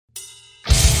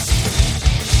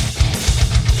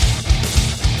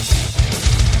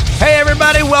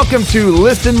everybody. Welcome to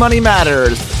Listen Money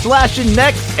Matters, slashing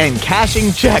necks and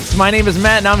cashing checks. My name is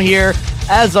Matt, and I'm here,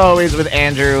 as always, with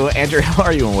Andrew. Andrew, how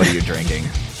are you, and what are you drinking?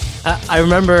 I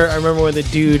remember when the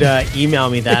dude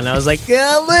emailed me that, and I was like,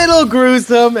 yeah, a little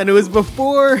gruesome, and it was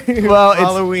before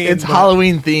Halloween. It's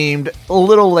Halloween themed. A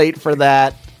little late for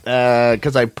that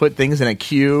because I put things in a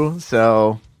queue.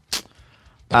 So,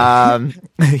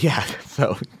 yeah.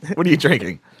 So, what are you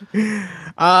drinking?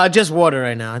 Just water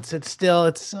right now. It's a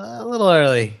little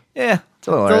early. Yeah, it's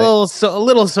a little It's early. a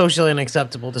little socially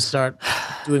unacceptable to start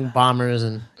doing bombers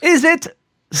and. Is it?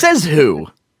 Says who?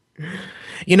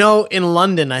 You know, in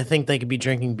London, I think they could be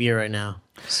drinking beer right now.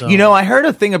 So You know, I heard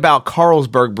a thing about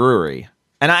Carlsberg Brewery,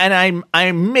 and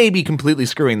I may be completely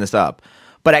screwing this up,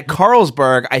 but at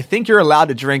Carlsberg, I think you're allowed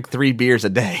to drink 3 beers a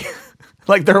day.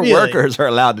 Like their Really? workers are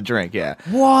allowed to drink, yeah.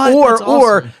 What? That's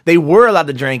Or awesome. they were allowed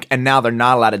to drink, and now they're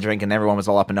not allowed to drink, and everyone was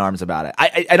all up in arms about it.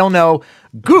 I don't know.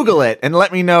 Google it and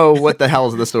let me know what the hell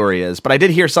the story is. But I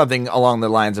did hear something along the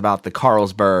lines about the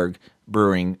Carlsberg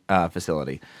Brewing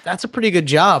facility. That's a pretty good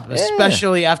job,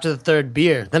 especially after the third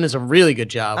beer. Then it's a really good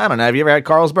job. I don't know. Have you ever had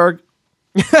Carlsberg?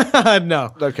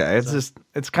 No. Okay,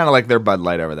 it's kind of like their Bud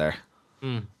Light over there.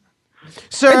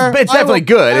 Sir, It's definitely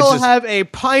good. I It's will just- have a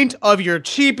pint of your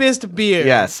cheapest beer.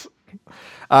 Yes.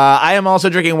 I am also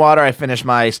drinking water. I finished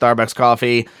my Starbucks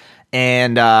coffee.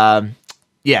 And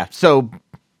yeah, so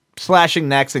slashing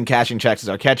necks and cashing checks is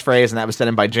our catchphrase. And that was sent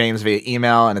in by James via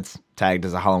email. And it's tagged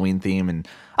as a Halloween theme. And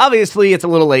obviously, it's a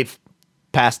little late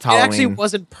past It Halloween. actually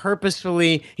wasn't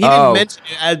purposefully. He didn't mention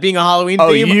it as being a Halloween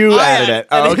theme. You I added it.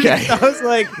 Oh, okay. I was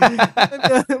like,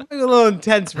 a little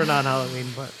intense for non-Halloween,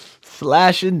 but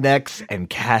Slashing necks and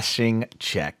cashing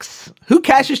checks. Who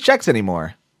cashes checks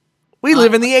anymore? We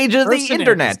live in the age of the mercenaries,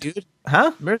 internet. dude.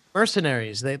 Huh?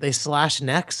 Mercenaries. They slash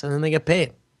necks and then they get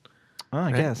paid. Oh,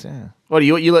 I guess, yeah. What do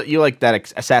you like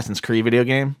that Assassin's Creed video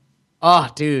game? Oh,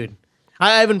 dude.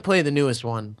 I haven't played the newest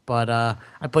one, but I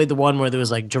played the one where there was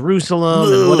like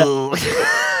Jerusalem and whatever.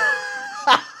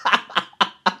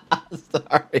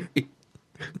 Sorry.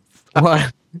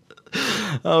 What?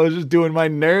 I was just doing my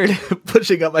nerd,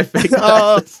 pushing up my fake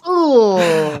glasses.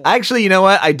 Actually, you know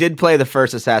what? I did play the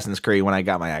first Assassin's Creed when I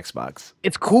got my Xbox.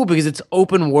 It's cool because it's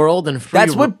open world and free.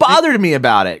 That's what bothered me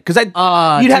about it. Because you'd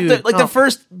have to, dude, like, no. the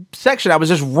first section, I was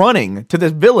just running to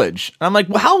this village. And I'm like,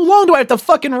 well, how long do I have to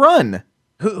fucking run?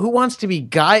 Who wants to be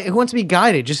Who wants to be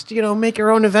guided? Just make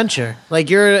your own adventure. Like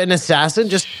you're an assassin,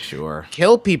 just Sure.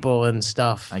 kill people and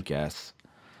stuff. I guess.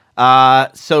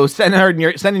 So send in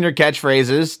your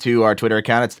catchphrases to our Twitter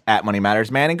account. It's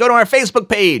 @MoneyMattersMan, and go to our Facebook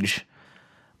page.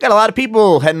 Got a lot of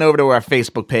people heading over to our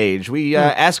Facebook page. We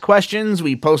ask questions.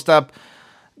 We post up,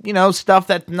 stuff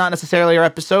that's not necessarily our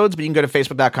episodes, but you can go to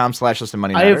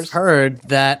facebook.com/listenmoneymatters. I've heard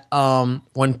that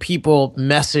when people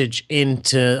message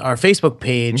into our Facebook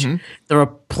page, the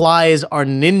replies are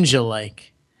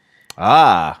ninja-like.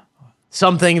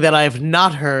 Something that I've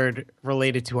not heard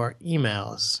related to our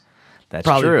emails. That's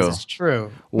Probably true. because it's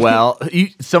true. Well,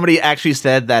 somebody actually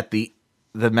said that the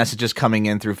messages coming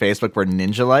in through Facebook were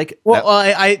ninja-like. Well,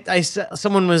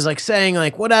 someone was like saying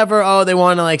like whatever. Oh, they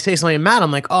want to like say something to Matt.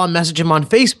 I'm like, oh, message him on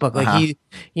Facebook. Like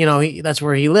he that's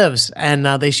where he lives. And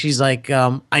she's like,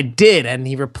 I did, and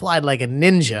he replied like a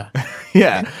ninja.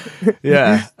 Yeah.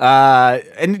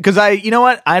 And because you know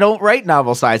what? I don't write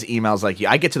novel-sized emails like you.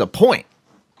 I get to the point.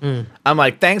 I'm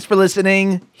like, thanks for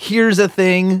listening. Here's a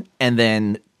thing, and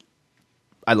then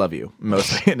I love you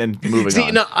mostly, and then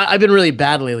moving on. I've been really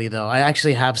bad lately though. I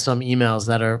actually have some emails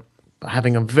that are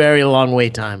having a very long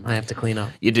wait time. I have to clean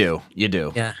up. You do.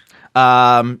 Yeah.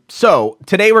 So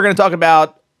today we're going to talk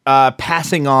about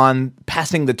passing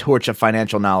the torch of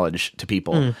financial knowledge to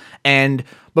people. And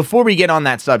before we get on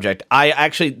that subject,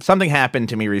 something happened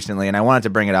to me recently, and I wanted to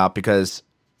bring it up because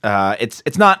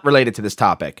it's not related to this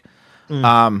topic.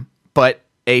 But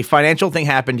a financial thing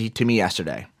happened to me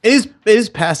yesterday. It is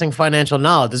passing financial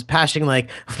knowledge. It's passing like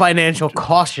financial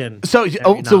caution. So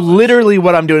literally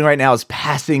what I'm doing right now is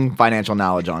passing financial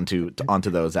knowledge onto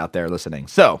those out there listening.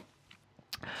 So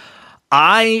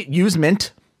I use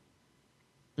Mint,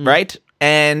 right?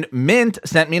 And Mint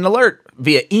sent me an alert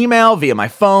via email, via my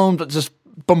phone, but just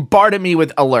bombarded me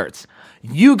with alerts.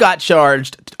 You got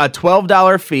charged a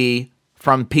 $12 fee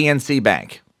from PNC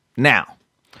Bank. Now,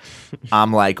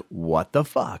 I'm like, what the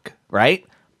fuck, right?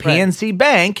 PNC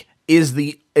Bank is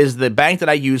the bank that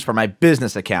I use for my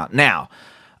business account. Now,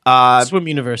 Swim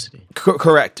University.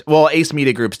 Correct. Well, Ace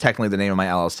Media Group is technically the name of my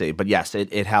LLC, but yes,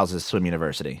 it houses Swim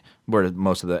University, where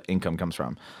most of the income comes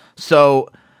from. So,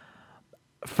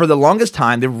 for the longest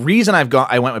time, the reason I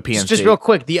went with PNC. Just real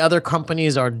quick, the other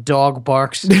companies are Dog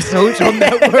Barks Social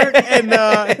Network, and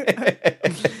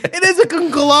it is a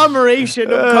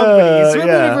conglomeration of companies: Swim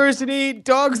yeah. University,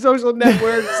 Dog Social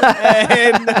Networks,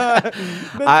 and the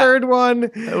third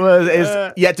one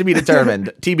is yet to be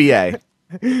determined. TBA.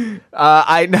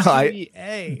 I know.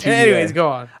 TBA. Anyways, go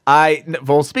on.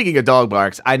 Well, speaking of dog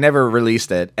barks, I never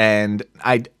released it, and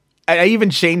I even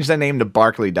changed the name to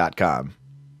Barkley.com,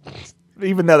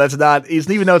 even though it's not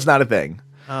a thing.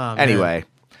 Oh, anyway,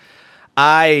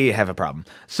 I have a problem.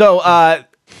 So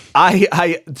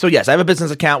so yes, I have a business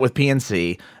account with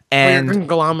PNC, and for your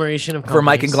conglomeration of companies. For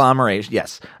my conglomeration,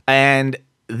 yes, and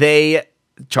they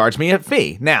charge me a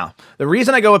fee. Now, the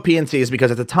reason I go with PNC is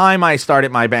because at the time I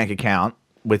started my bank account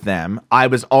with them, I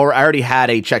already had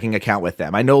a checking account with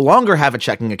them. I no longer have a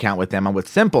checking account with them. I'm with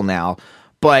Simple now,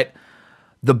 but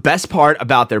the best part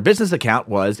about their business account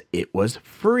was it was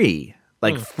free.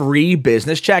 Like free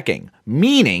business checking,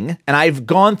 meaning, and I've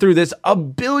gone through this a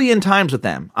billion times with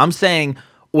them. I'm saying,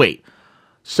 wait,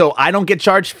 so I don't get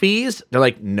charged fees? They're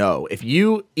like, no.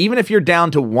 Even if you're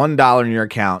down to $1 in your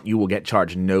account, you will get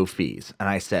charged no fees. And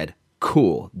I said,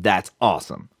 cool, that's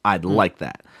awesome. I'd like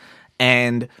that.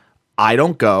 And I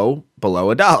don't go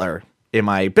below $1 in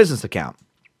my business account.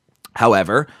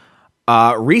 However,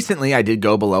 recently I did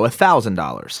go below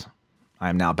 $1,000.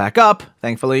 I'm now back up,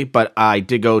 thankfully, but I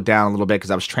did go down a little bit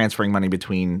because I was transferring money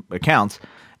between accounts,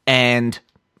 and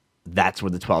that's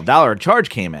where the $12 charge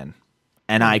came in.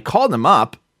 And I called them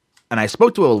up, and I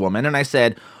spoke to a woman, and I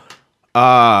said,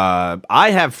 I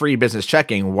have free business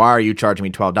checking. Why are you charging me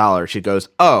 $12? She goes,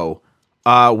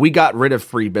 we got rid of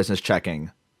free business checking.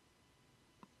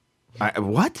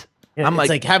 What? Yeah, I'm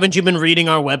like, haven't you been reading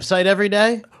our website every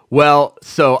day? Well,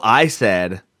 so I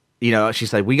said,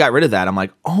 she's like, we got rid of that. I'm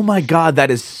like, oh my God, that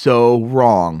is so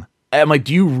wrong. I'm like,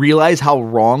 do you realize how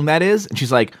wrong that is? And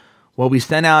she's like, well, we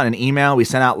sent out an email. We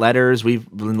sent out letters. We've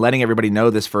been letting everybody know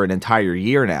this for an entire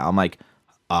year now. I'm like,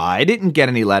 I didn't get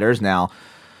any letters. Now,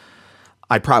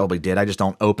 I probably did. I just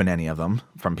don't open any of them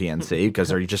from PNC because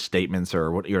they're just statements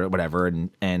or whatever.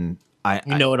 And I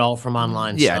know it all from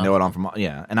online. Yeah, stuff. I know it all from,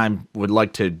 yeah. And I would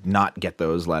like to not get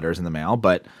those letters in the mail,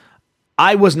 but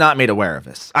I was not made aware of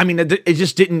this. I mean, it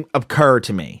just didn't occur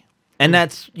to me. And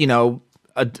that's,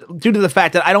 due to the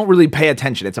fact that I don't really pay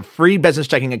attention. It's a free business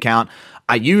checking account.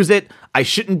 I use it. I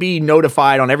shouldn't be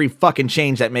notified on every fucking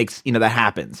change that makes, that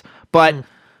happens. But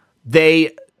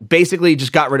they basically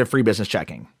just got rid of free business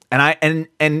checking. And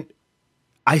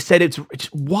I said, it's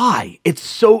why? It's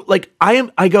so like, I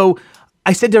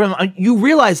said to him, you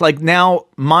realize like now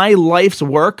my life's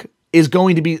work is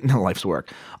going to be, not life's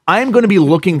work. I'm going to be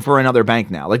looking for another bank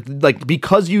now. Like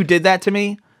because you did that to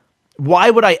me, why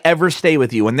would I ever stay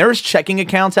with you? And there's checking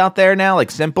accounts out there now, like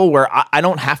Simple, where I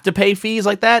don't have to pay fees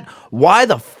like that. Why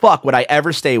the fuck would I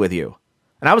ever stay with you?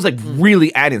 And I was like,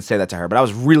 really, I didn't say that to her, but I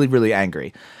was really, really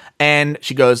angry. And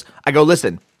I go,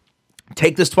 listen,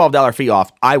 take this $12 fee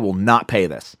off. I will not pay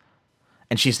this.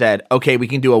 And she said, okay, we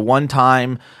can do a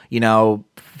one-time,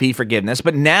 fee forgiveness.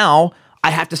 But now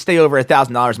I have to stay over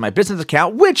 $1,000 in my business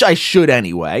account, which I should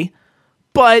anyway.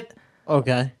 But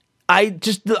okay, I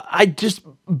just,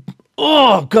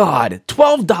 oh God,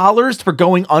 $12 for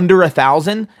going under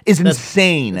 1,000 is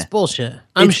insane. It's bullshit.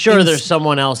 I'm sure there's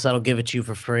someone else that'll give it to you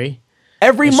for free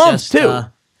every month too.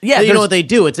 Yeah, you know what they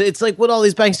do? It's like what all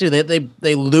these banks do.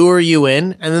 They lure you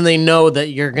in, and then they know that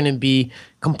you're going to be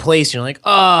complacent. You're like,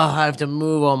 oh, I have to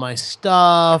move all my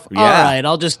stuff. Yeah. All right,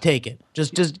 I'll just take it.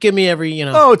 Just give me every.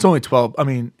 Oh, it's only 12. I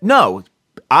mean, no,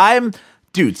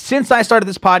 dude. Since I started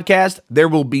this podcast, there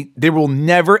will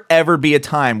never ever be a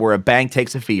time where a bank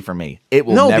takes a fee from me. It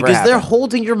will never because happen. they're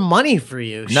holding your money for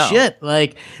you. No. Shit,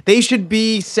 like they should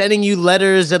be sending you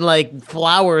letters and like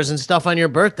flowers and stuff on your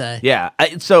birthday. Yeah.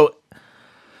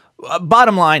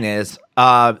 Bottom line is,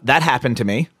 that happened to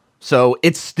me. So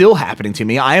it's still happening to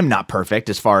me. I am not perfect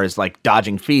as far as like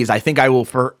dodging fees. I think I will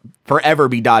forever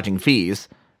be dodging fees,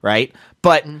 right?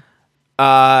 But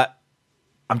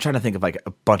I'm trying to think of like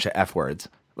a bunch of F words,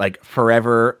 like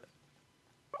forever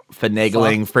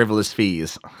finagling frivolous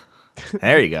fees.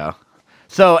 There you go.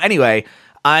 So anyway,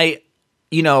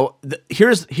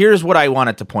 here's what I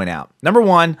wanted to point out. Number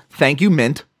one, thank you,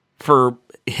 Mint, for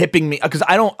hipping me, because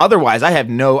I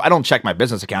don't check my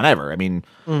business account ever. I mean,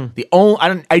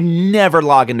 I never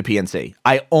log into PNC.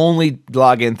 I only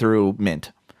log in through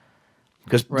Mint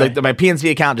because my PNC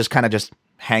account just kind of just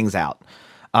hangs out.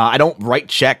 I don't write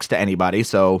checks to anybody,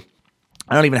 so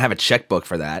I don't even have a checkbook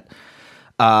for that.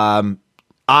 I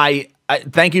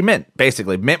thank you, Mint.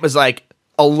 Basically, Mint was like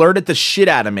alerted the shit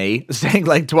out of me, saying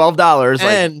like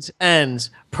 $12. And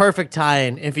perfect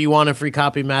tie-in. If you want a free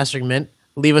copy of Mastering Mint,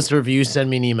 leave us a review, send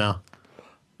me an email.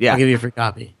 Yeah. I'll give you a free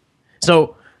copy.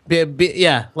 So, let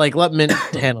Mint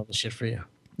handle the shit for you.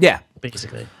 Yeah.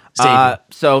 basically. Saving.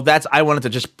 So I wanted to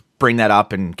just bring that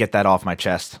up and get that off my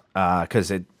chest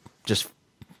because it just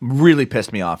really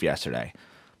pissed me off yesterday.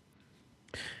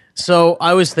 So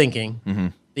I was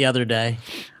thinking the other day,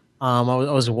 I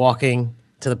was walking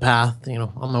to the path,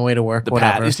 on my way to work,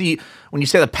 whatever. Path. You see, when you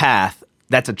say the path,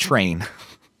 that's a train.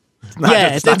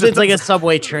 It's like a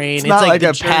subway train. It's not like a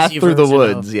Jersey path through the version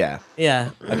woods. of- Yeah.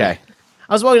 Yeah. Okay.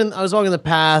 I was walking the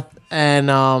path, and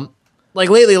like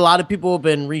lately, a lot of people have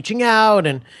been reaching out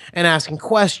and asking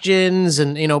questions,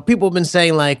 and people have been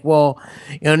saying like, well,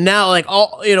 now like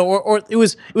all or it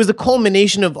was the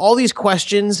culmination of all these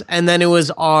questions, and then it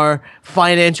was our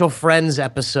financial friends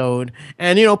episode,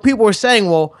 and people were saying,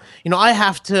 well, I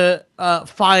have to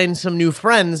find some new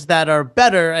friends that are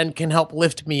better and can help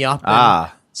lift me up,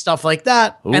 and stuff like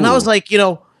that, and I was like,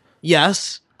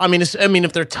 yes. I mean,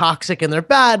 if they're toxic and they're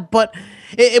bad, but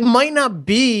it might not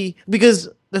be, because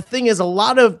the thing is, a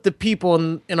lot of the people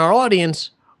in our audience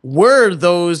were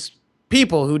those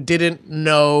people who didn't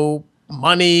know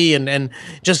money and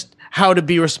just how to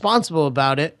be responsible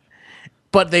about it,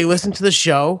 but they listened to the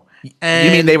show. And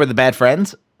You mean they were the bad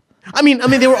friends? I mean,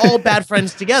 they were all bad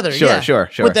friends together. Sure.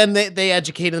 But then they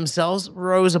educated themselves,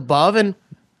 rose above, and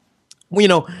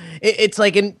it's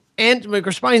like like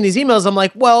responding to these emails, I'm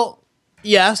like, well,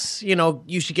 yes,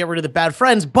 you should get rid of the bad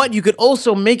friends, but you could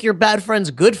also make your bad friends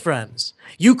good friends.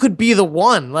 You could be the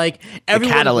one, like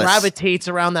everyone catalyst. gravitates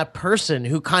around that person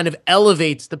who kind of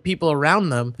elevates the people around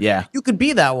them. Yeah. You could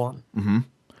be that one.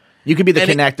 You could be the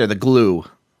connector, the glue.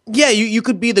 Yeah, you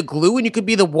could be the glue, and you could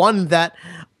be the one that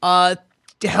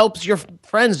helps your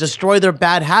friends destroy their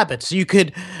bad habits. So you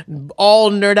could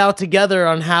all nerd out together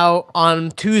on how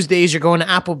on Tuesdays you're going to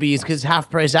Applebee's because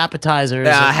half-price appetizers.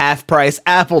 Half-price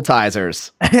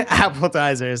appetizers.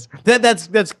 Appetizers.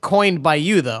 That's coined by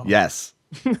you, though. Yes.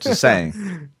 Just saying.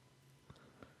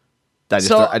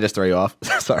 Did I just throw you off?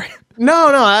 Sorry.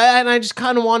 No. I just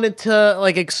kind of wanted to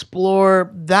like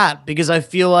explore that, because I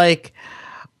feel like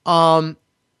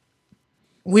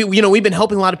we've been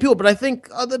helping a lot of people, but I think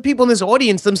the people in this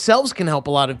audience themselves can help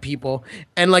a lot of people,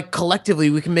 and like collectively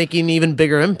we can make an even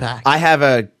bigger impact. I have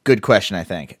a good question, I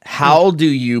think. How do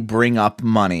you bring up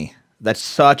money? That's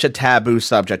such a taboo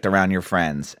subject around your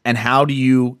friends. And how do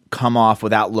you come off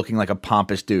without looking like a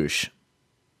pompous douche?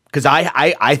 Because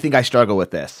I think I struggle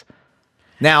with this.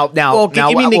 Now,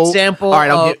 give me an example. All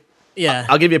right, Yeah,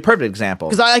 I'll give you a perfect example.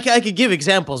 Because I could give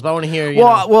examples, but I want to hear.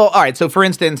 Well, all right. So, for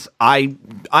instance, I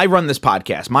run this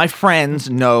podcast. My friends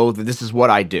know that this is what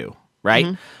I do, right?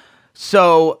 Mm-hmm.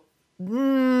 So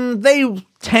they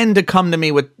tend to come to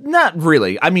me with, not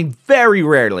really. I mean, very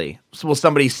rarely will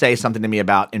somebody say something to me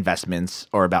about investments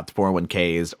or about the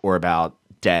 401ks or about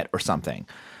debt or something.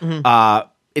 Mm-hmm.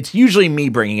 It's usually me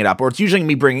bringing it up, or it's usually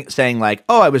me saying like,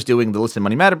 oh, I was doing the Listen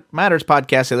Money Matters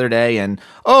podcast the other day, and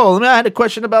I had a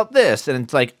question about this, and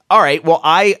it's like, all right, well,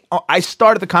 I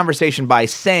started the conversation by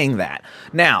saying that.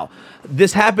 Now,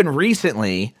 this happened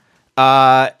recently,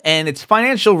 and it's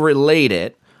financial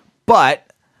related,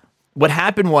 but what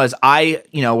happened was I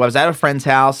was at a friend's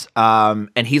house,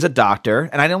 and he's a doctor,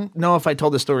 and I don't know if I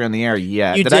told this story on the air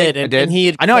yet. You did. I did. And he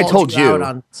had I know I told you out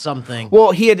on something.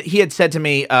 Well, he had said to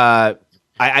me,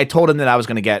 I told him that I was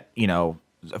going to get,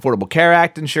 Affordable Care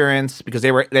Act insurance, because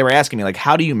they were asking me like,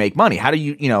 how do you make money? How do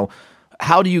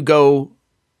you go,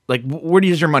 like, where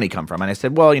does your money come from? And I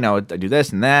said, well, I do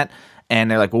this and that.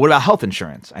 And they're like, well, what about health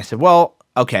insurance? I said, well,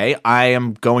 okay, I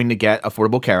am going to get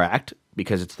Affordable Care Act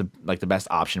because it's the best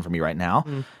option for me right now.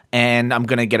 And I'm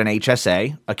going to get an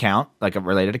HSA account, like a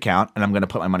related account, and I'm going to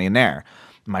put my money in there.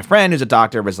 My friend who's a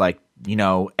doctor was like,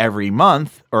 every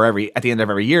month or at the end of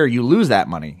every year, you lose that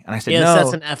money. And I said, no.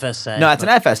 That's an FSA. No, that's an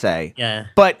FSA. Yeah.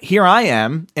 But here I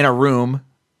am in a room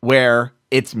where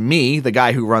it's me, the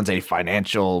guy who runs a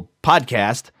financial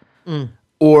podcast,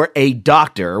 or a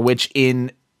doctor, which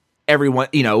in everyone,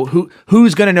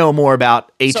 who's going to know more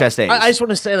about HSAs? So I just want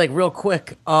to say, like, real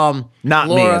quick. Not Laura,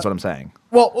 me, that's what I'm saying.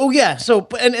 Well, oh yeah. So,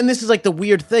 and this is like the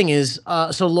weird thing is,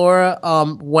 so Laura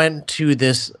went to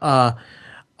this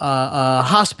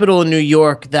hospital in New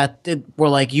York that were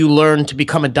like, you learn to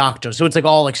become a doctor. So it's like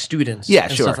all like students,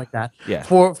 and sure, stuff like that. Yeah,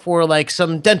 for like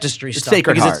some dentistry stuff.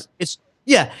 Sacred Heart. It's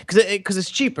because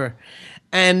it's cheaper,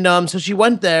 and so she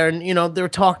went there, and they were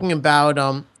talking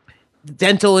about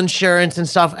dental insurance and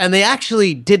stuff, and they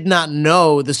actually did not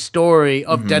know the story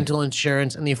of dental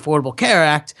insurance and the Affordable Care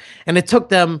Act, and it took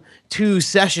them 2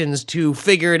 sessions to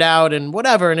figure it out and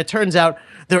whatever, and it turns out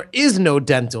there is no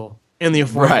dental in the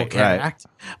Affordable Care Act.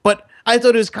 But I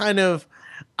thought it was kind of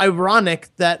ironic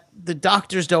that the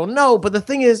doctors don't know, but the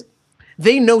thing is,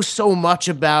 they know so much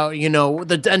about,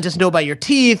 the dentists know about your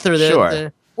teeth or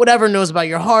the whatever knows about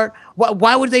your heart.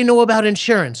 Why would they know about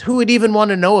insurance? Who would even want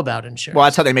to know about insurance? Well,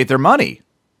 that's how they make their money.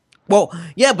 Well,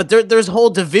 yeah, but there's whole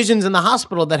divisions in the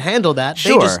hospital that handle that.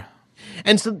 Sure.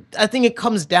 And so I think it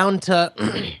comes down to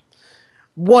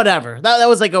whatever. That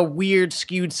was like a weird,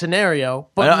 skewed scenario.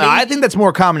 But I think that's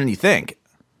more common than you think.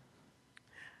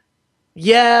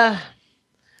 Yeah.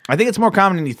 I think it's more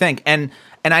common than you think. And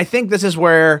I think this is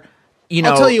where, you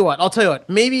know. I'll tell you what.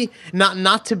 Maybe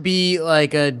not to be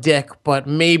like a dick, but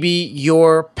maybe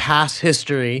your past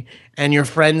history and your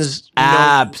friends.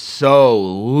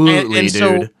 Absolutely, and dude.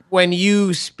 So when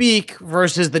you speak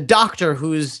versus the doctor,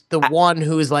 who's the one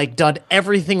who's like done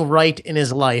everything right in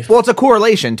his life. Well, it's a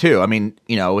correlation too. I mean,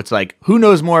 you know, it's like who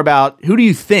do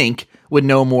you think would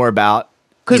know more about?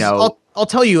 Because I'll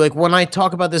tell you, like when I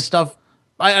talk about this stuff,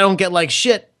 I don't get like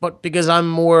shit, but because I'm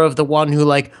more of the one who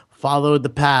like followed the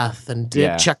path and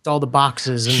checked all the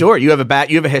boxes. And sure, you have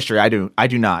a history. I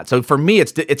do not. So for me,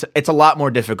 it's a lot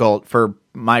more difficult for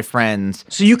my friends.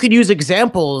 So you could use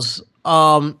examples.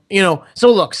 So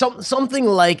look, something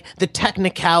like the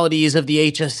technicalities of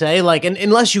the HSA, like, and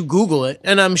unless you Google it,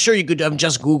 and I'm sure you could have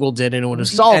just Googled it and it would have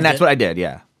solved it. And that's what I did,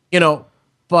 yeah.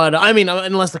 But I mean,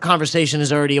 unless the conversation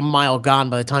is already a mile gone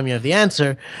by the time you have the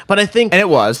answer. But I think, and it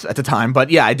was at the time. But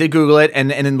yeah, I did Google it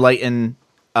and enlighten.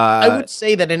 I would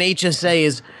say that an HSA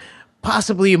is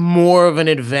possibly more of an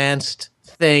advanced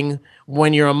thing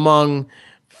when you're among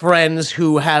friends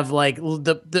who have like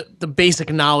the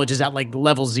basic knowledge is at like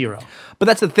level 0. But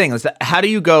that's the thing, is that how do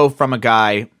you go from a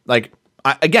guy like,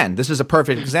 again, this is a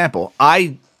perfect example.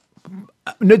 I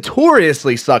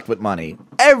notoriously sucked with money.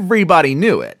 Everybody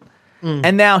knew it.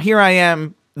 And now here I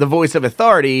am, the voice of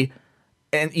authority,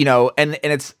 and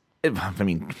it's, I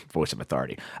mean, voice of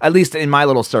authority, at least in my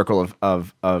little circle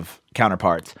of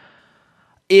counterparts.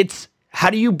 It's, how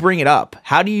do you bring it up?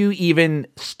 How do you even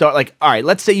start? Like, all right,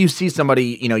 let's say you see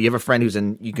somebody, you have a friend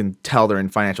you can tell they're in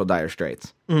financial dire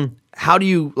straits. How do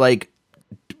you like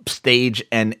stage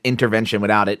an intervention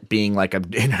without it being like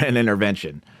an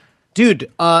intervention?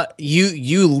 Dude,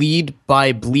 you lead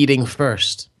by bleeding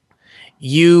first.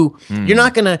 You're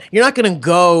not gonna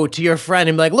go to your friend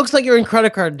and be like, looks like you're in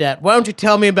credit card debt. Why don't you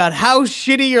tell me about how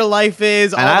shitty your life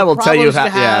is? And I will tell you how.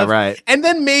 Yeah, right. And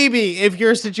then maybe if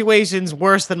your situation's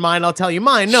worse than mine, I'll tell you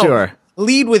mine. No, sure.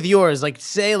 Lead with yours. Like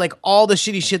say like all the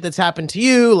shitty shit that's happened to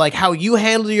you, like how you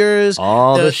handle yours,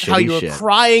 all the shitty how you were shit.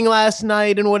 Crying last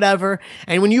night and whatever.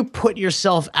 And when you put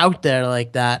yourself out there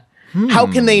like that,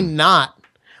 how can they not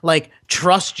like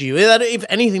trust you? If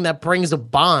anything, that brings a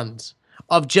bond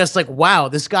of just like, wow,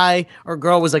 this guy or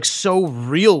girl was like so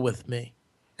real with me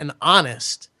and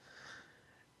honest.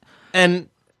 And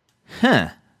which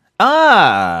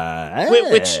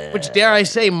dare I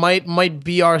say might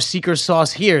be our secret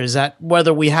sauce here, is that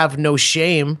whether we have no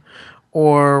shame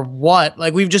or what,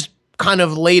 like we've just kind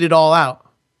of laid it all out,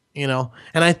 And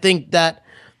I think that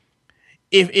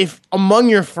if among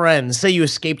your friends, say you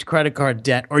escaped credit card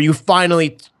debt or you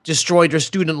finally destroyed your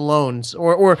student loans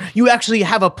or you actually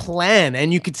have a plan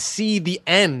and you could see the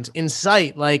end in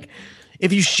sight, like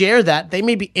if you share that, they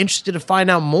may be interested to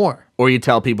find out more. Or you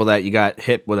tell people that you got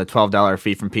hit with a $12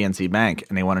 fee from PNC Bank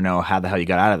and they want to know how the hell you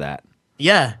got out of that.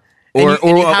 Yeah. Or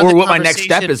what my next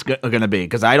step is going to be,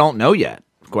 because I don't know yet,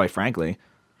 quite frankly.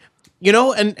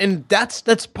 And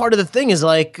that's part of the thing is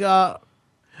like,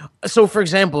 so for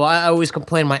example, I always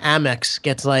complain my Amex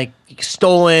gets like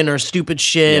stolen or stupid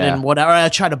shit and whatever. I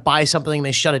try to buy something,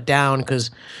 they shut it down because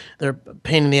they're a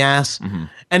pain in the ass.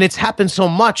 And it's happened so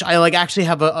much. I like actually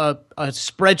have a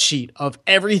spreadsheet of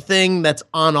everything that's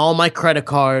on all my credit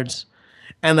cards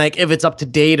and like if it's up to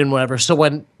date and whatever. So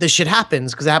when this shit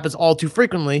happens, because it happens all too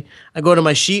frequently, I go to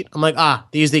my sheet. I'm like,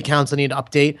 these are the accounts I need to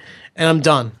update, and I'm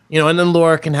done. And then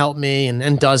Laura can help me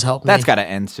and does help me. That's got to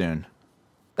end soon.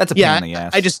 That's a pain in the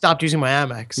ass. I just stopped using my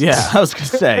Amex. Yeah, I was gonna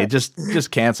say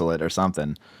just cancel it or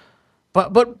something.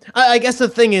 But I guess the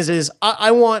thing is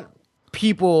I want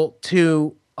people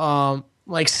to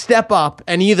like step up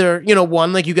and either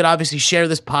one, like you could obviously share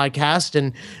this podcast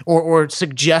and or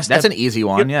suggest that's an easy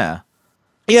one.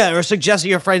 Yeah, or suggest that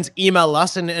your friends email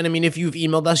us, and I mean, if you've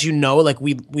emailed us, like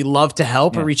we love to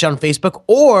help or reach out on Facebook,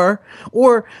 or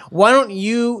why don't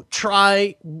you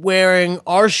try wearing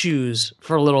our shoes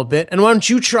for a little bit, and why don't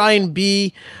you try and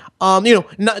be,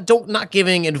 not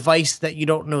giving advice that you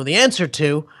don't know the answer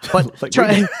to, but like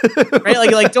try,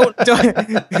 right? Like don't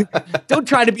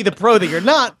try to be the pro that you're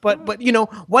not, but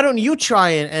why don't you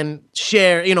try and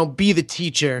share, be the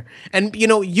teacher, and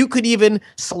you could even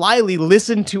slyly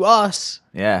listen to us.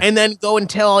 Yeah. And then go and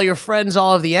tell all your friends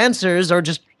all of the answers, or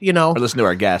just, Or listen to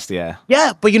our guest, yeah.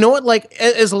 Yeah, but you know what? Like,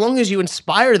 as long as you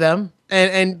inspire them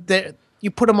and you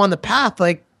put them on the path,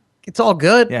 like, it's all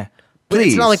good. Yeah. But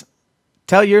Please it's not like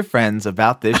tell your friends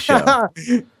about this show.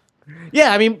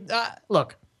 yeah, I mean,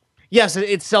 look, yes,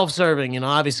 it's self-serving,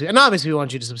 obviously, and obviously we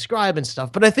want you to subscribe and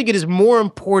stuff. But I think it is more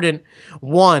important,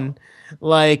 one,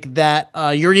 like that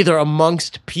you're either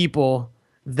amongst people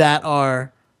that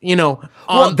are,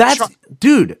 Well,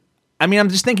 dude. I mean, I'm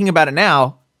just thinking about it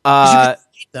now.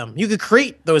 You could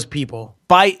create those people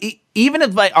Even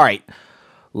if all right,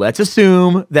 let's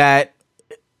assume that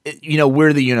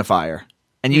we're the unifier,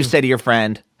 and you say to your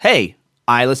friend, "Hey,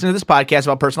 I listen to this podcast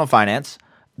about personal finance.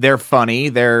 They're funny,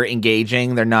 they're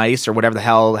engaging, they're nice, or whatever the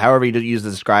hell, however you use to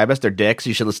describe us. They're dicks.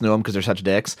 You should listen to them because they're such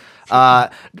dicks."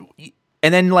 And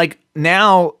then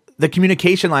now the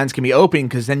communication lines can be open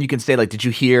because then you can say did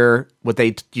you hear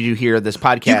did you hear this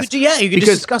podcast? You could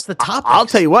just discuss the topic. I'll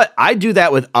tell you what, I do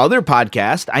that with other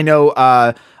podcasts. I know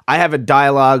I have a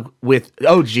dialogue with,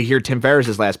 did you hear Tim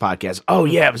Ferriss's last podcast? Oh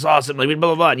yeah, it was awesome. Blah,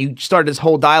 blah, blah. And you started this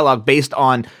whole dialogue based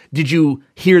on, did you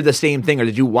hear the same thing or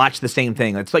did you watch the same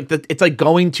thing? It's like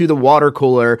going to the water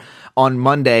cooler on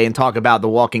Monday and talk about The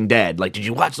Walking Dead. Did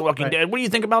you watch The Walking Dead? What do you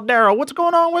think about Daryl? What's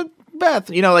going on with Beth?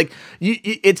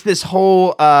 It's this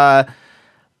whole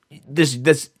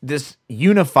this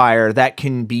unifier that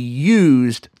can be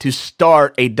used to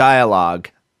start a dialogue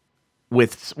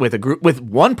with a group, with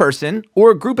one person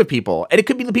or a group of people, and it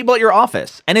could be the people at your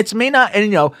office, and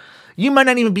you might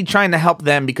not even be trying to help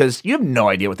them because you have no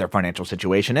idea what their financial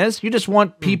situation is. You just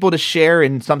want people to share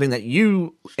in something that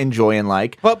you enjoy and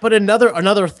like. But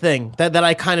another thing that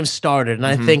I kind of started, and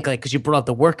I think because you brought up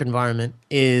the work environment,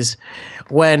 is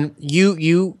when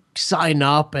you sign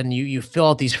up and you fill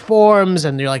out these forms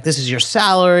and you're like, this is your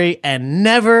salary, and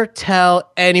never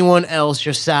tell anyone else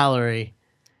your salary.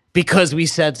 Because we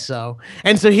said so.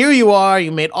 And so here you are, you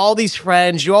made all these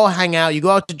friends, you all hang out, you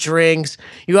go out to drinks,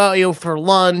 you go out for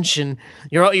lunch, and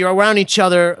you're around each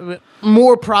other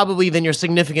more probably than your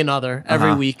significant other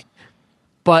every week.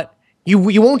 But you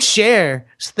won't share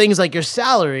things like your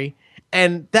salary,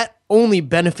 and that only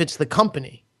benefits the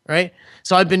company, right?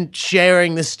 So I've been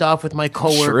sharing this stuff with my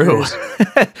coworkers.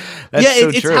 True.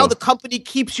 It's true. How the company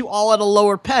keeps you all at a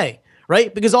lower pay.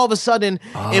 Right? Because all of a sudden,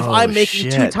 if I'm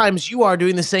making 2 times you are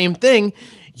doing the same thing,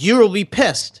 you'll be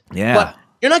pissed. Yeah. But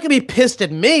you're not going to be pissed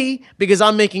at me because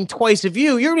I'm making twice of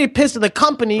you. You're going to be pissed at the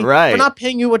company for not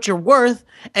paying you what you're worth.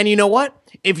 And you know what?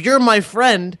 If you're my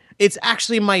friend, it's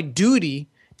actually my duty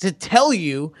to tell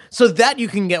you so that you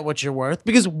can get what you're worth.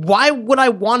 Because why would I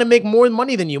want to make more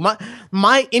money than you?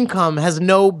 My income has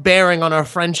no bearing on our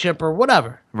friendship or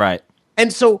whatever. Right.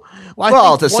 And so,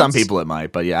 to some people it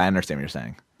might, but yeah, I understand what you're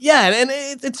saying. Yeah, and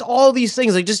it's all these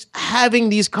things, just having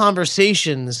these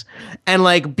conversations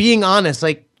and being honest,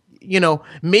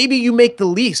 maybe you make the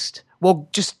least. Well,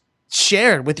 just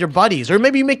share it with your buddies, or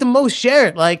maybe you make the most, share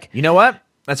it. You know what?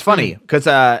 That's funny because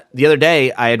the other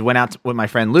day I had went out with my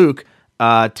friend Luke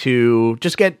to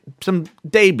just get some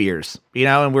day beers,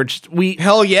 and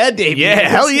hell yeah, day beers. Yeah,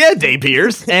 hell yeah, day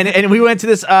beers. and we went to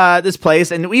this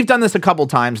place, and we've done this a couple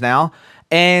times now,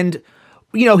 and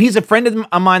he's a friend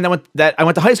of mine that I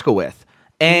went to high school with,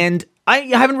 and I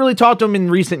haven't really talked to him in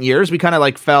recent years. We kind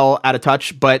of fell out of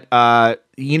touch, but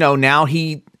now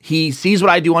he sees what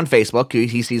I do on Facebook.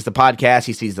 He sees the podcast,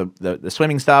 he sees the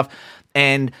swimming stuff,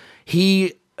 and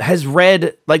he has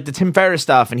read the Tim Ferriss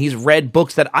stuff, and he's read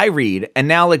books that I read, and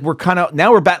now we're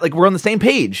back, we're on the same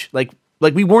page, like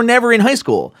we were never in high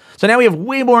school. So now we have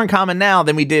way more in common now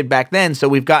than we did back then. So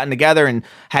we've gotten together and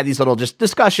had these little just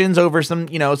discussions over some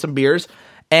beers.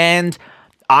 And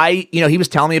he was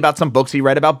telling me about some books he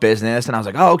read about business. And I was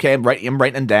like, oh, okay, I'm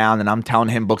writing them down. And I'm telling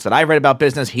him books that I read about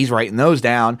business. He's writing those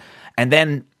down. And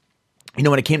then,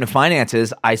 when it came to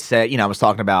finances, I said, I was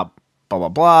talking about blah, blah,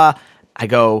 blah. I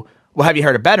go, well, have you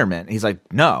heard of Betterment? He's like,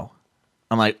 no.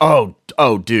 I'm like, oh,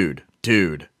 dude.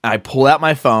 I pull out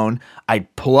my phone, I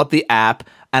pull up the app,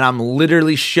 and I'm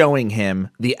literally showing him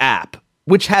the app,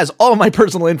 which has all my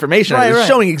personal information. It's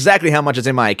showing exactly how much is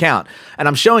in my account. And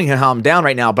I'm showing him how I'm down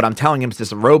right now, but I'm telling him it's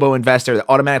this robo-investor that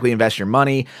automatically invests your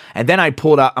money. And then I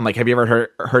pulled out, I'm like, have you ever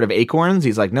heard of Acorns?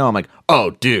 He's like, no. I'm like,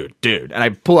 oh, dude. And I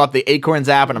pull up the Acorns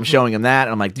app, and I'm showing him that.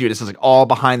 And I'm like, dude, this is all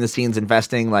behind-the-scenes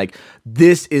investing.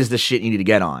 This is the shit you need to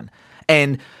get on.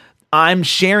 And I'm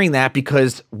sharing that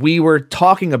because we were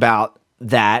talking about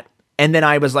that, and then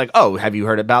I was like, oh, have you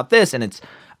heard about this? And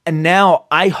now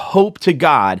I hope to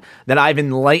God that I've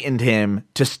enlightened him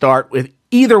to start with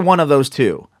either one of those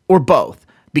two or both,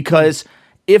 because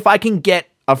if I can get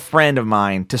a friend of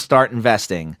mine to start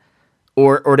investing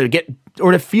or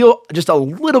to feel just a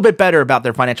little bit better about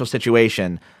their financial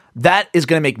situation, that is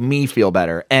going to make me feel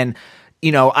better. And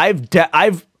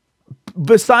I've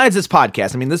besides this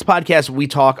podcast, I mean, this podcast, we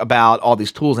talk about all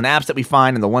these tools and apps that we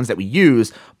find and the ones that we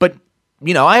use, but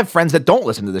I have friends that don't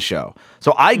listen to the show.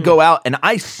 So I go out and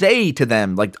I say to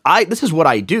them, like, this is what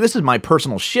I do. This is my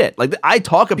personal shit. Like, I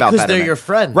talk about because that. They're your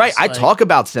friends. Right. I talk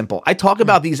about Simple. I talk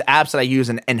about these apps that I use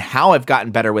and how I've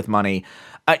gotten better with money.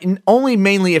 Only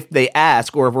mainly if they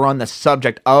ask, or if we're on the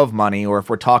subject of money, or if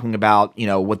we're talking about,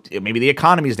 what maybe the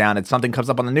economy's down and something comes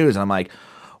up on the news and I'm like,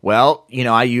 well,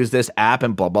 I use this app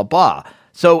and blah, blah, blah.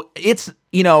 So it's,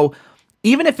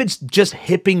 even if it's just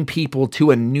hipping people to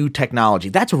a new technology,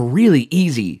 that's really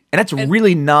easy. And that's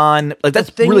really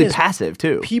that's really passive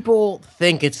too. People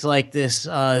think it's like this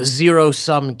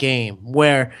zero-sum game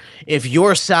where if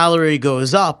your salary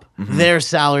goes up, their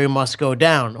salary must go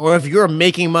down. Or if you're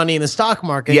making money in the stock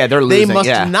market, they must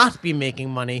not be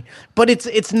making money. But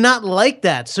it's not like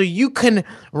that. So you can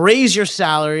raise your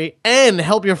salary and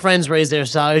help your friends raise their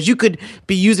salaries. You could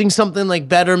be using something like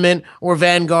Betterment or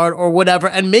Vanguard or whatever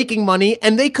and making money.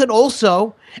 And they could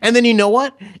also, and then you know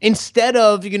what? Instead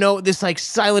of, this like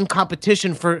silent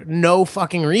competition for no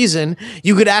fucking reason,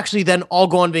 you could actually then all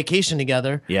go on vacation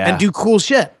together and do cool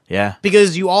shit. Yeah.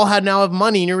 Because you all now have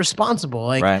money and you're responsible.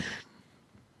 Like, right.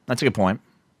 That's a good point.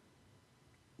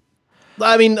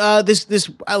 I mean, this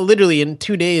literally in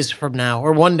 2 days from now,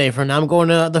 or 1 day from now, I'm going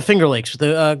to the Finger Lakes with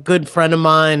a good friend of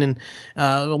mine and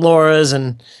Laura's,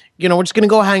 and we're just gonna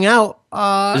go hang out.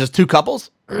 Is this two couples?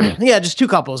 Yeah, just two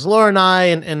couples, Laura and I,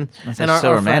 and our, so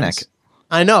our romantic. friends.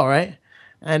 I know, right?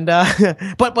 And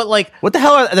but like, what the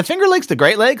hell are the Finger Lakes? The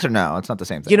Great Lakes, or no? It's not the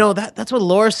same thing. That's what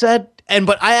Laura said,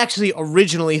 but I actually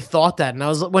originally thought that, and I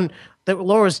was when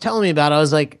Laura was telling me about it, I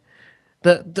was like,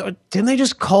 didn't they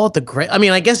just call it the Great? I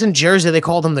mean, I guess in Jersey they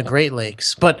call them the Great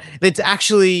Lakes, but it's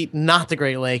actually not the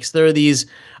Great Lakes. There are these,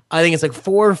 I think it's like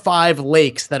 4 or 5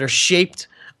 lakes that are shaped,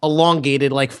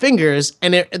 elongated like fingers,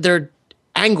 and they're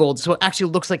angled, so it actually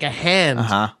looks like a hand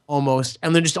almost,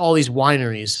 and they're just all these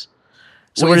wineries.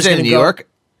 So we're just in New York?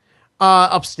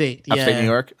 Upstate. Yeah. Upstate New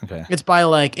York? Okay. It's by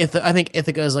like, I think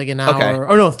Ithaca is like an hour,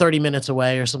 or no, 30 minutes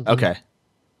away or something. Okay.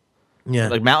 Yeah.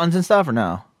 Like mountains and stuff, or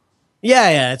no?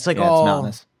 Yeah, it's like all... it's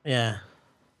mountainous. Yeah.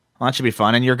 Well, that should be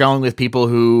fun. And you're going with people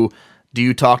who... Do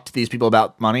you talk to these people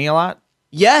about money a lot?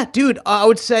 Yeah, dude. I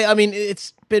would say, I mean,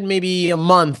 it's been maybe a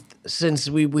month since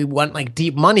we went like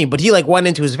deep money, but he like went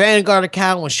into his Vanguard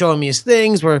account, was showing me his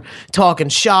things. We're talking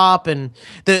shop, and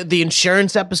the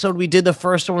insurance episode we did, the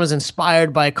first one, was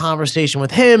inspired by a conversation with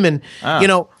him. And,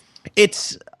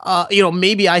 it's,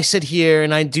 maybe I sit here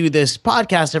and I do this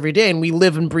podcast every day and we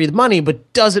live and breathe money,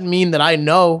 but doesn't mean that I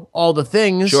know all the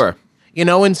things. Sure.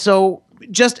 And so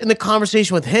just in the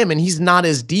conversation with him, and he's not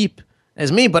as deep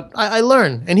as me, but I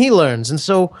learn and he learns. And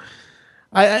so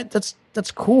that's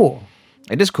cool.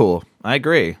 It is cool. I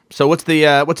agree. So what's the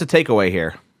takeaway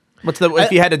here?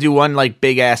 If you had to do one like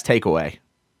big ass takeaway?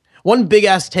 One big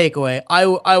ass takeaway,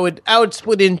 I would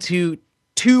split into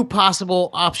 2 possible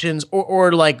options,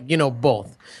 or like,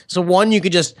 both. So one, you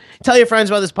could just tell your friends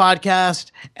about this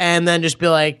podcast and then just be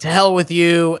like, to hell with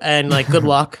you, and like, good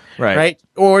luck. Right.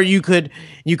 Or you could,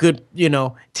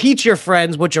 teach your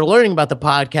friends what you're learning about the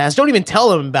podcast. Don't even tell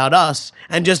them about us,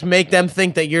 and just make them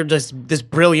think that you're just this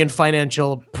brilliant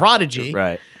financial prodigy.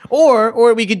 Right.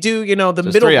 Or we could do, the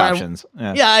middle 3 ground. options.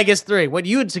 Yeah, I guess 3. What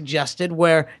you had suggested,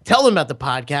 where tell them about the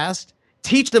podcast,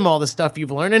 teach them all the stuff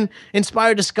you've learned, and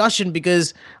inspire discussion,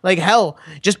 because like, hell,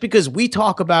 just because we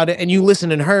talk about it and you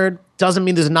listen and heard doesn't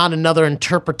mean there's not another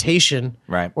interpretation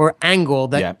or angle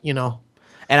that,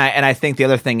 And I think the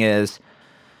other thing is,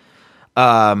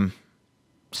 bleeding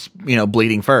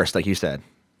first, like you said.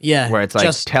 Yeah. Where it's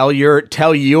like, tell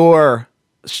your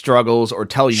struggles, or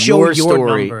tell your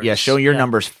story. Numbers. Show your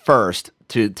numbers first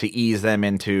to ease them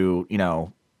into,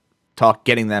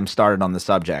 getting them started on the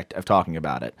subject of talking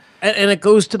about it. And it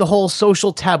goes to the whole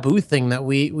social taboo thing that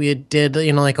we did,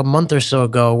 like a month or so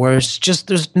ago, where it's just,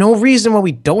 there's no reason why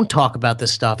we don't talk about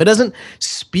this stuff. It doesn't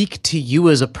speak to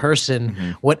you as a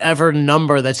person, whatever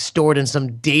number that's stored in some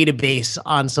database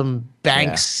on some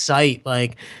bank site,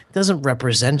 like, it doesn't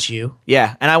represent you.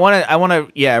 Yeah. And I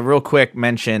want to, real quick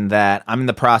mention that I'm in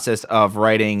the process of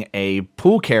writing a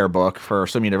pool care book for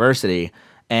Swim University.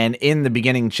 And in the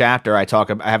beginning chapter, I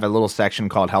have a little section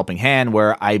called Helping Hand,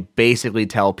 where I basically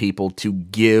tell people to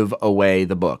give away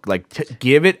the book, like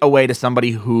give it away to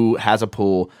somebody who has a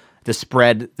pool, to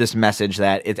spread this message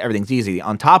that everything's easy.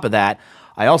 On top of that,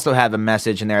 I also have a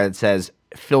message in there that says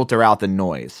filter out the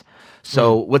noise.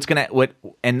 So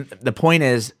and the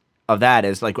point of that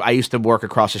is, like, I used to work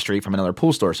across the street from another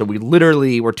pool store. So we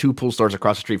literally were 2 pool stores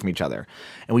across the street from each other.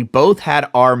 And we both had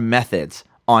our methods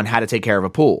on how to take care of a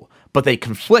pool. but they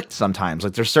conflict sometimes.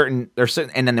 Like there's certain,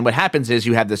 and then what happens is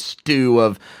you have this stew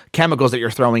of chemicals that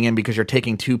you're throwing in because you're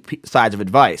taking two sides of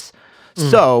advice.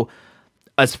 So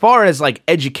as far as like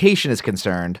education is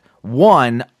concerned,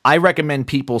 one, I recommend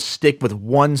people stick with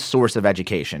one source of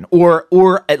education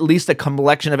or at least a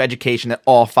collection of education that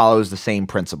all follows the same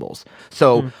principles.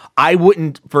 So I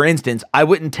wouldn't, for instance,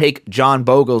 take John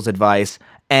Bogle's advice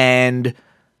and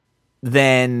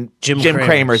then Jim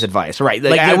Cramer's advice. Right.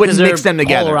 Like I wouldn't mix them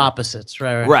together. Polar opposites.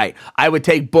 Right. Right. I would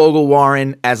take Bogle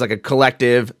Warren as like a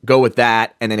collective, go with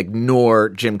that, and then ignore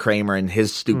Jim Cramer and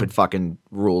his stupid fucking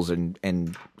rules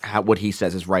and what he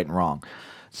says is right and wrong.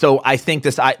 So I think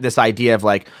this idea of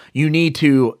like you need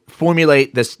to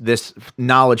formulate this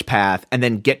knowledge path and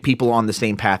then get people on the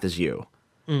same path as you.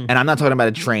 And I'm not talking about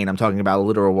a train. I'm talking about a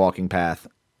literal walking path,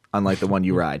 unlike the one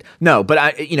you ride. No,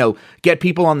 but get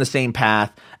people on the same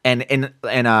path. And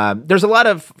there's a lot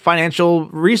of financial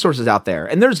resources out there,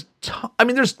 and there's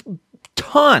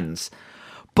tons.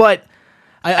 But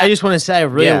I just want to say I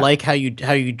really like how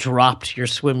you dropped your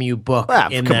Swim U book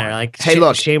in there. On. Like, hey,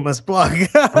 look, shameless plug,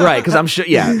 right? Because I'm sure.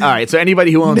 Yeah, all right. So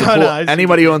anybody who owns who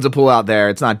owns a pool out there,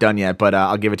 it's not done yet, but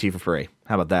I'll give it to you for free.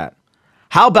 How about that?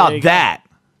 How about that?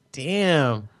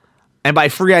 Damn. And by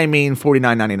free, I mean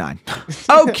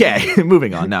 $49.99. Okay,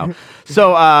 moving on. No,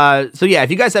 so yeah, if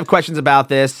you guys have questions about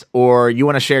this, or you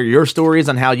want to share your stories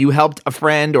on how you helped a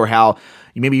friend, or how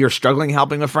maybe you're struggling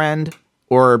helping a friend,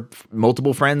 or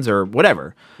multiple friends, or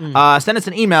whatever, send us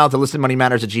an email to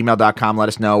listenmoneymatters@gmail.com. Let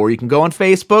us know, or you can go on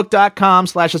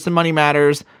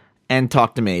Facebook.com/listenmoneymatters and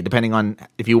talk to me, depending on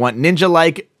if you want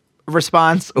ninja-like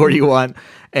response or you want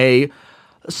a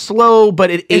slow, but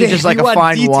it ages like a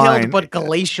fine wine, but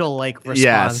glacial like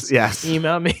response. Yes.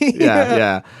 Email me.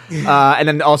 yeah. And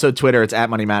then also Twitter, it's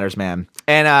 @MoneyMattersMan.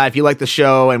 And if you like the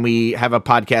show, and we have a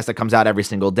podcast that comes out every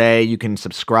single day, you can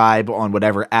subscribe on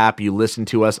whatever app you listen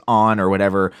to us on, or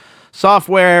whatever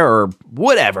software or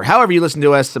whatever. However you listen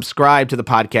to us, subscribe to the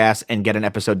podcast and get an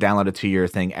episode downloaded to your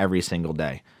thing every single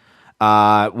day,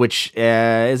 which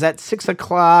is at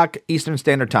 6:00 Eastern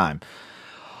Standard Time.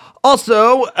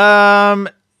 Also,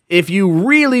 if you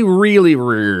really, really,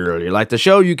 really like the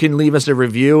show, you can leave us a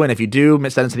review. And if you do,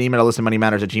 send us an email to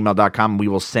listenmoneymatters@gmail.com. We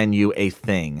will send you a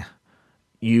thing.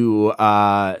 Real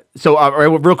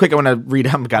quick, I want to read.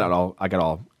 I got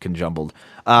all conjumbled.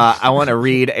 I want to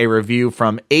read a review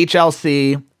from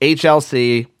HLC.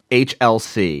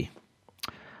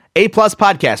 A+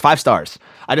 podcast, 5 stars.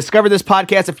 I discovered this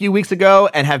podcast a few weeks ago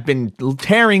and have been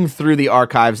tearing through the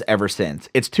archives ever since.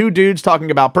 It's two dudes talking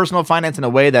about personal finance in a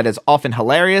way that is often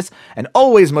hilarious and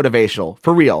always motivational.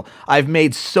 For real, I've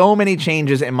made so many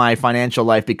changes in my financial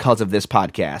life because of this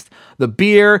podcast. The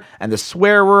beer and the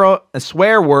swear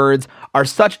words are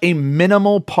such a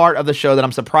minimal part of the show that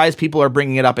I'm surprised people are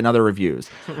bringing it up in other reviews.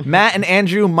 Matt and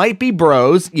Andrew might be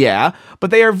bros, yeah,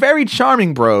 but they are very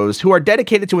charming bros who are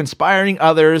dedicated to inspiring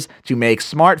others to make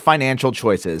smart financial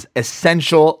choices.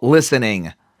 Essential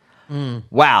listening.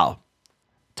 Wow.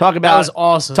 That was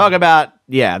awesome.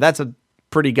 That's a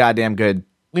pretty goddamn good.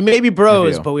 We may be bros,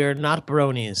 review. But we are not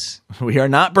bronies. We are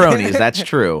not bronies. That's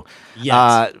true.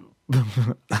 Yes.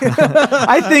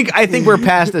 I think we're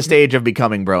past the stage of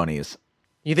becoming bronies.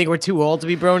 You think we're too old to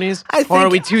be bronies? Or are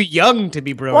we too young to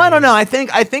be bronies? Well, I don't know. I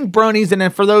think bronies, and then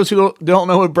for those who don't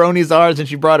know what bronies are, since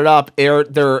you brought it up,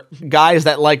 they're guys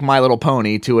that like My Little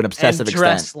Pony to an obsessive and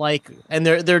dress extent. And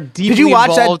they're deeply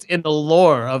involved in the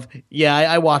lore of. Yeah,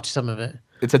 I watched some of it.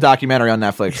 It's a documentary on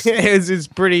Netflix. It's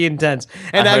pretty intense.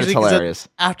 And I heard it's hilarious.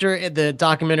 After the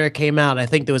documentary came out, I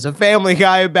think there was a Family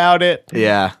Guy about it.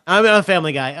 Yeah. I'm a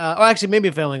Family Guy. Or actually, maybe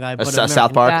a Family Guy. But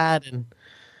South Park? Dad and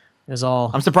it was all.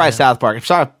 I'm surprised South Park.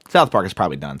 South Park has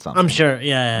probably done something. I'm sure.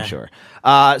 Yeah. I'm sure.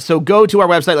 So go to our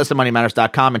website,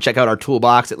 listenmoneymatters.com, and check out our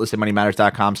toolbox at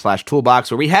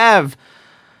listenmoneymatters.com/toolbox, where we have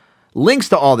links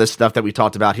to all this stuff that we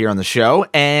talked about here on the show.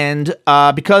 And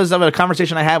because of a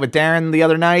conversation I had with Darren the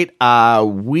other night,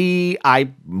 I'm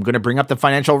going to bring up the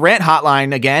financial rant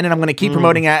hotline again, and I'm going to keep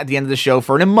promoting it at the end of the show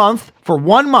for 1 month.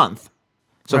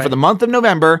 So for the month of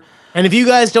November. And if you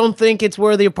guys don't think it's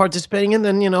worthy of participating in,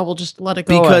 then we'll just let it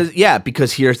go.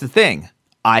 Because here's the thing.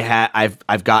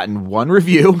 I've gotten one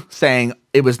review saying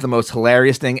it was the most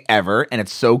hilarious thing ever, and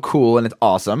it's so cool and it's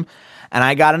awesome. And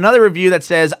I got another review that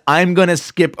says, I'm going to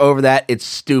skip over that. It's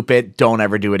stupid. Don't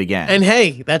ever do it again. And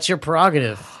hey, that's your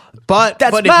prerogative. But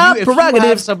my if prerogative. You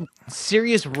have some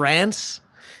serious rants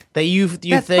that you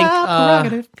think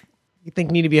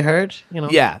need to be heard,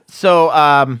 Yeah.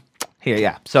 So Here,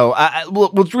 yeah. So we're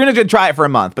going to try it for a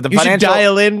month, but the You financial should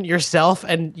dial in yourself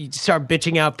and you start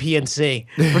bitching out PNC.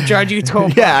 We're charging you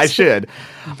 12 Yeah, I bucks. should.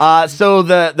 So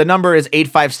the number is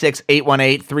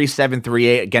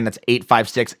 856-818-3738. Again, that's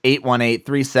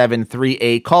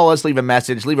 856-818-3738. Call us, leave a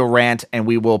message, leave a rant, and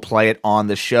we will play it on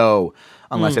the show.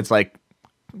 Unless it's like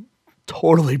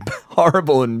totally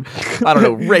horrible and, I don't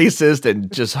know, racist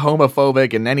and just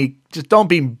homophobic and just don't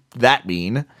be that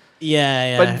mean.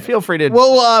 Yeah. But feel free to...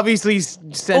 We'll obviously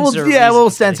censor.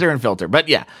 we'll censor and filter. But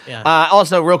yeah. Yeah.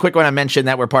 Also, real quick, I want to mention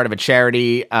that we're part of a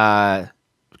charity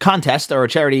contest or a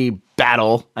charity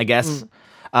battle, I guess,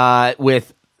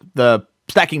 with the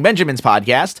Stacking Benjamins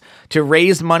podcast to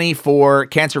raise money for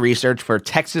cancer research for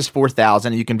Texas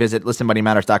 4000. You can visit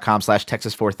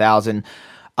listenmoney.matters.com/Texas4000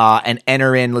 and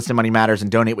enter in Listen Money Matters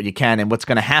and donate what you can. And what's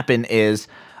going to happen is,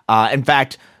 in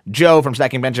fact, Joe from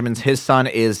Stacking Benjamins, his son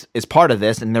is part of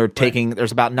this, and they're taking.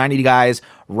 There's about 90 guys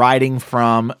riding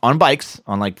on bikes,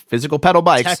 on like physical pedal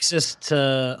bikes, Texas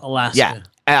to Alaska.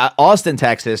 Yeah, Austin,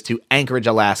 Texas to Anchorage,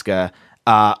 Alaska,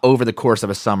 over the course of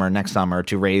next summer,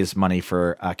 to raise money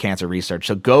for cancer research.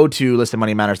 So go to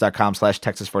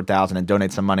listenmoneymatters.com/Texas4000 and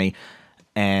donate some money.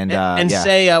 And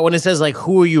say when it says like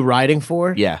who are you riding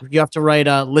for? Yeah. You have to write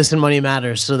Listen Money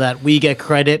Matters so that we get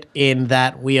credit in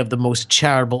that we have the most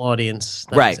charitable audience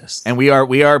that right. exists. And we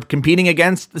are competing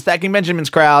against the Stacking Benjamins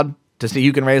crowd to see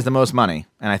who can raise the most money.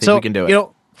 And I think we can do it. You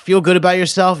know, feel good about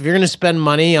yourself. If you're going to spend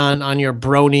money on your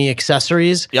brony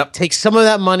accessories, take some of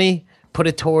that money, put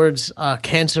it towards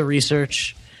cancer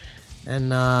research,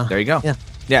 and there you go. Yeah.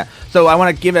 Yeah. So I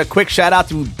want to give a quick shout out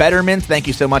to Betterment. Thank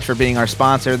you so much for being our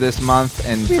sponsor this month.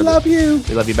 And we love you.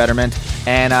 We love you, Betterment.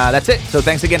 And that's it. So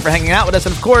thanks again for hanging out with us.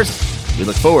 And of course, we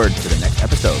look forward to the next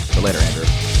episode. So later, Andrew.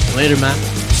 Later, Matt.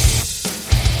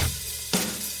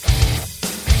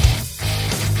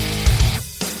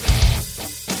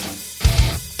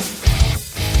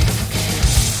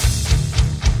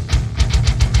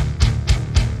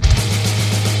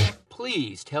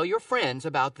 Please tell your friends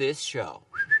about this show.